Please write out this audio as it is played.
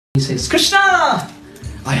He says, Krishna,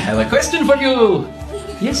 I have a question for you.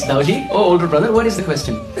 Yes, Dauji. Oh, older brother, what is the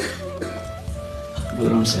question?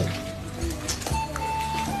 Balram said,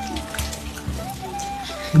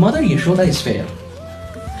 Mother Yashoda is fair.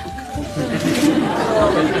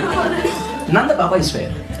 Nanda Baba is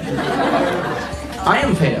fair. I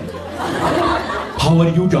am fair. How are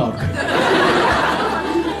you, dark?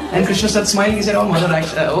 And Krishna started smiling. He said, oh, mother,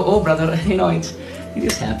 brother, it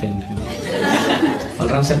just happened.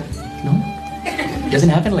 Balram said, no, it doesn't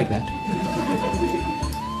happen like that.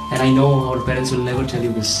 And I know our parents will never tell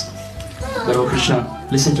you this. But oh Krishna,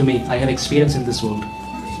 listen to me, I have experience in this world.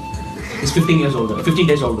 He's 15 days older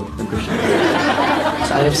than Krishna.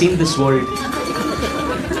 So I have seen this world.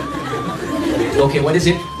 Okay, what is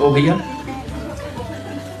it? Oh bhaiya?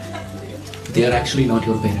 They are actually not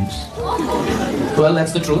your parents. Well,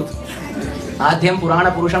 that's the truth. Adhyam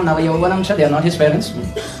Purana Purusham Navayovanam Cha, they are not his parents.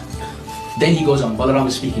 Then he goes on, Balaram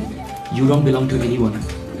is speaking. You don't belong to anyone.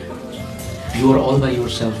 You are all by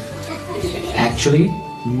yourself. Actually,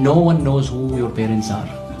 no one knows who your parents are.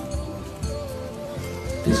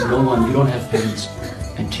 There's no one, you don't have parents.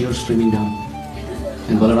 And tears streaming down.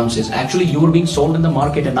 And Balaram says, actually you were being sold in the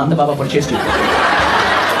market and Nanda Baba purchased you.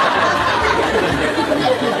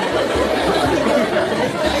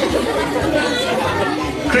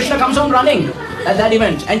 Krishna comes home running at that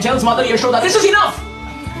event and tells Mother Yashoda, this is enough!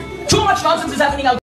 Too much nonsense is happening out